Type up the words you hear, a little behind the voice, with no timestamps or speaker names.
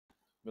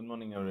Good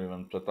morning,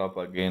 everyone. Pratap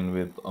again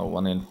with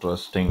one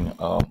interesting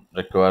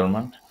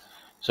requirement.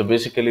 So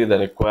basically, the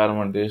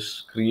requirement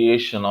is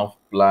creation of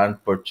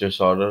planned purchase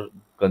order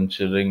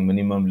considering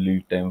minimum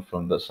lead time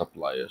from the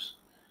suppliers.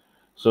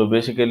 So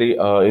basically,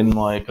 in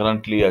my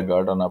currently, I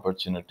got an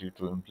opportunity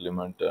to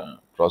implement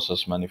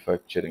process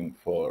manufacturing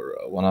for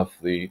one of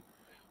the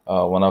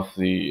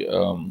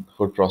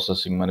food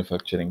processing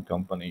manufacturing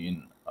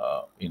company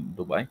in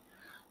Dubai.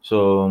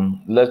 So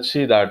let's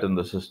see that in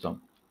the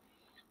system.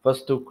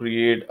 First, to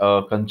create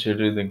a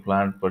considering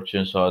planned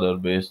purchase order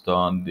based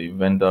on the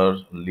vendor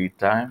lead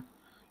time,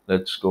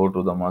 let's go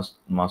to the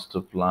master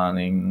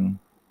planning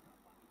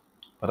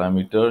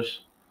parameters,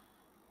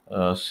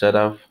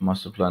 setup,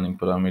 master planning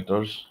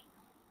parameters.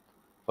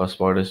 First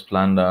part is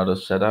planned order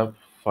setup.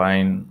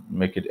 Find,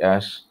 make it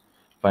as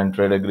find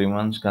trade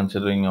agreements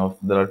considering of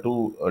there are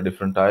two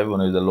different type.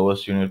 One is the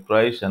lowest unit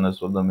price and as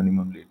well the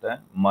minimum lead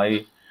time.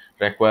 My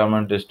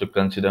requirement is to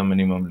consider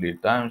minimum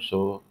lead time,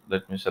 so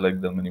let me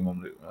select the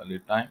minimum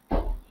lead time.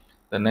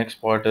 The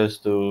next part is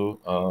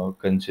to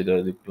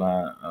consider the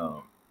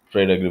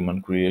trade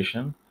agreement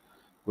creation.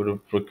 Go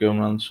to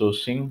procurement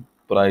sourcing,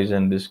 price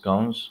and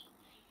discounts.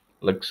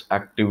 Let's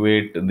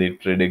activate the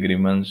trade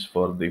agreements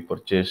for the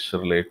purchase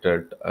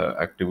related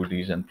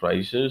activities and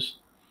prices.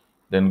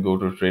 Then go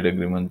to trade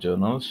agreement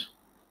journals.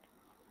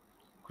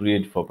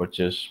 Create for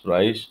purchase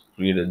price.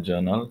 Create a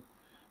journal.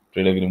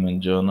 Trade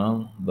agreement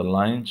journal. The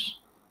lines.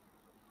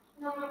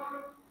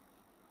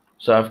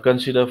 So I've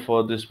considered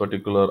for this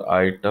particular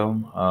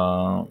item,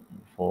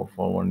 for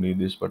only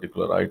this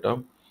particular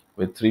item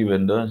with three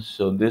vendors.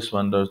 So this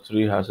vendor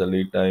three has a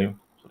lead time.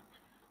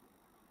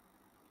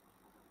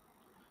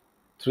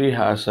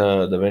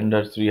 The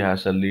vendor three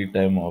has a lead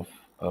time of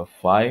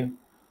five.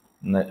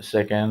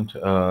 Second,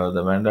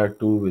 the vendor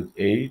two with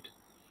eight,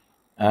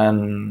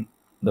 and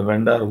the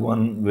vendor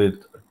one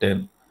with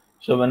 10.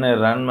 So when I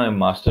run my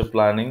master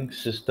planning,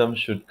 system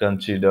should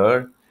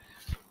consider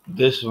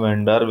this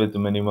vendor with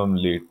minimum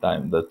lead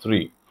time, the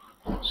three.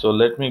 So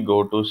let me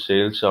go to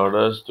sales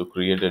orders to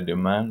create a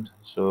demand.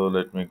 So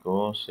let me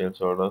go sales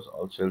orders,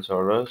 all sales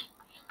orders.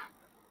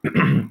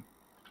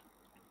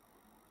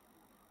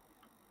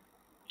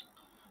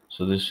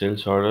 So these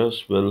sales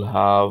orders will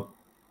have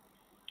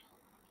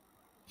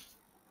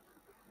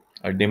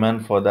a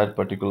demand for that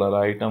particular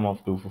item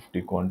of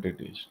 250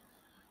 quantities.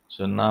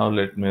 So now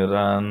let me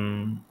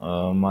run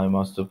my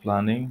master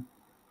plan,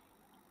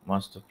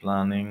 run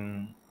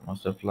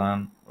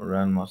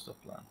master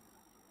plan.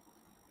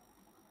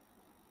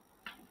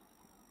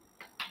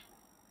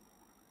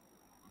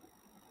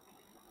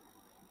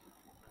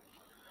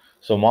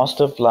 So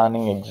master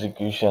planning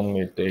execution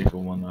may take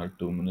 1 or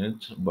 2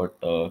 minutes, but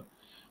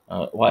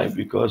why?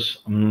 Because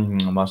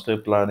master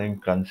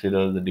planning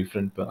considers the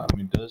different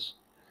parameters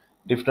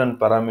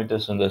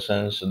in the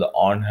sense the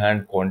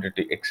on-hand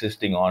quantity,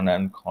 existing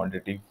on-hand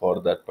quantity for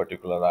that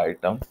particular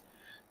item,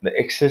 the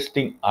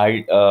existing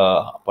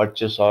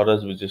purchase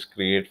orders which is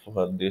created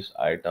for this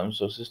item.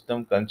 So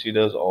system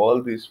considers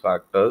all these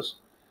factors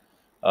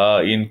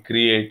in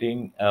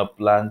creating a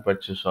planned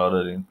purchase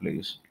order in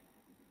place.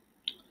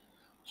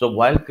 So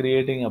while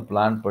creating a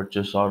planned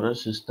purchase order,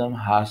 system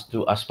has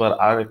to, as per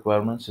our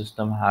requirement,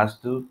 system has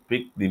to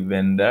pick the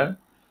vendor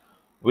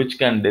which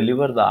can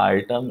deliver the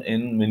item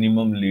in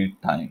minimum lead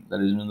time. That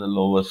is in the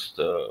lowest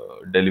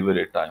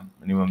delivery time,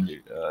 minimum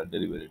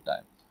delivery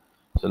time.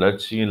 So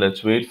let's see.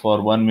 Let's wait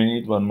for 1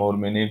 minute, one more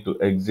minute to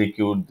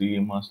execute the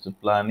master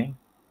planning.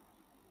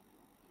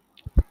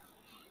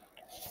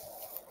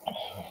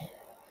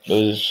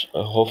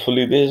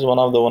 Hopefully this is one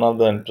of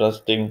the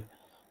interesting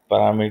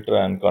parameter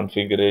and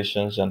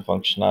configurations and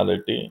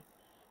functionality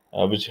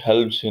which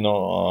helps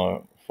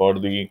for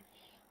the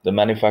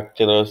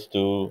manufacturers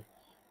to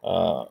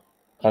uh,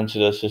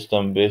 consider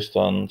system based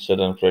on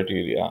certain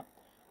criteria.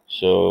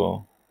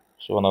 So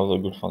so one of the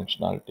good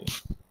functionality.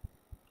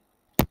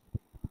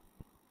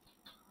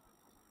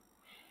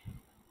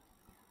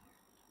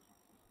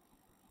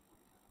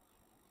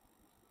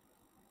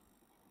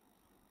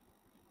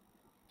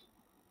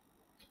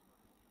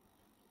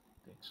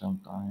 Take some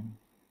time.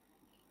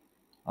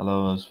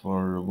 Allow us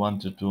for 1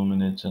 to 2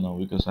 minutes,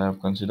 because I have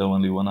considered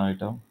only one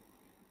item.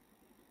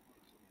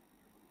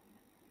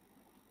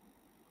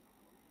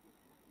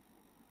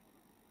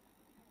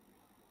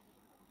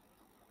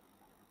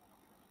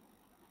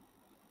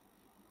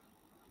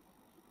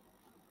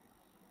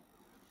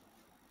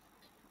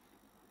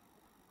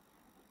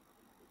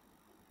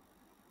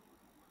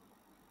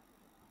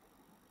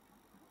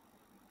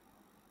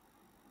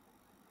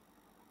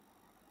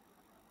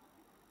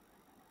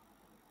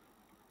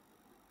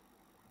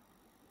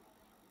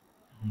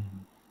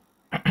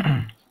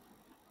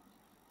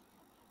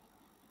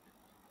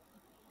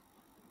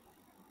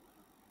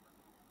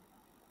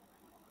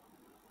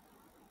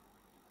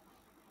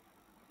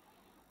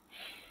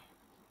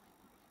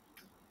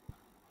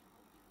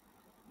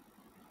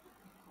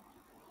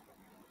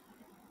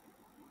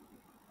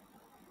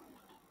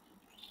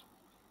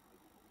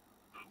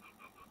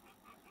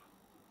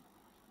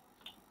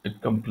 It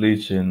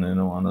completes in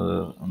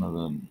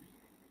another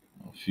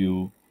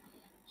few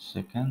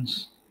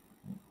seconds.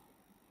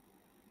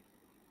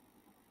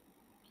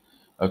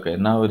 Okay,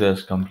 now it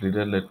has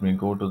completed. Let me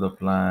go to the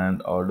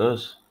plant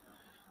orders.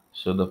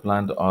 So the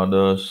plant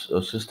orders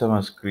system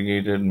has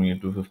created me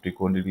 250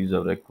 quantities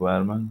of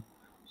requirement.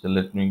 So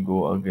let me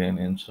go again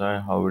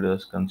inside how it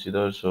is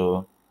considered.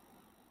 So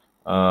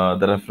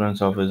the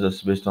reference of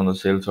is based on the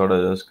sales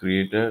order that's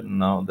created.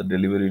 Now the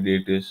delivery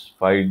date is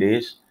 5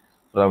 days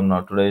from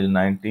now. Today is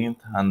 19th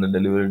and the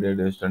delivery date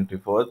is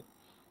 24th.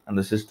 And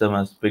the system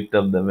has picked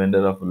up the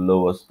vendor of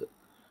lowest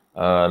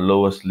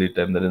lead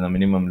time. There is a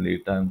minimum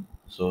lead time.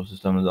 So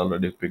system has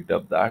already picked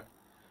up that.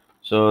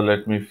 So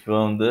let me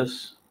film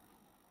this.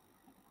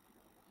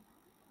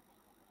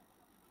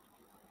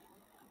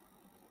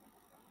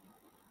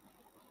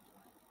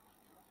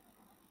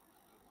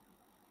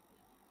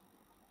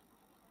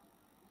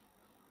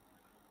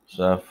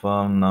 So I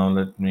found. Now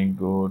let me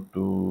go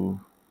to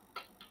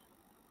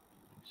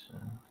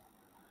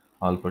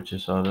all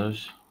purchase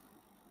orders.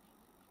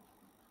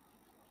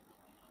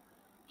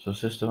 So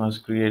system has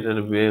created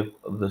a wave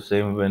of the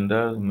same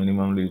vendor,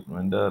 minimum lead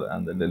vendor,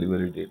 and the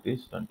delivery date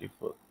is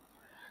 24.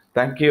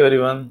 Thank you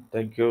everyone.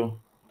 Thank you.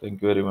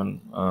 Thank you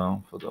everyone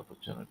for the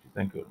opportunity.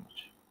 Thank you very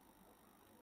much.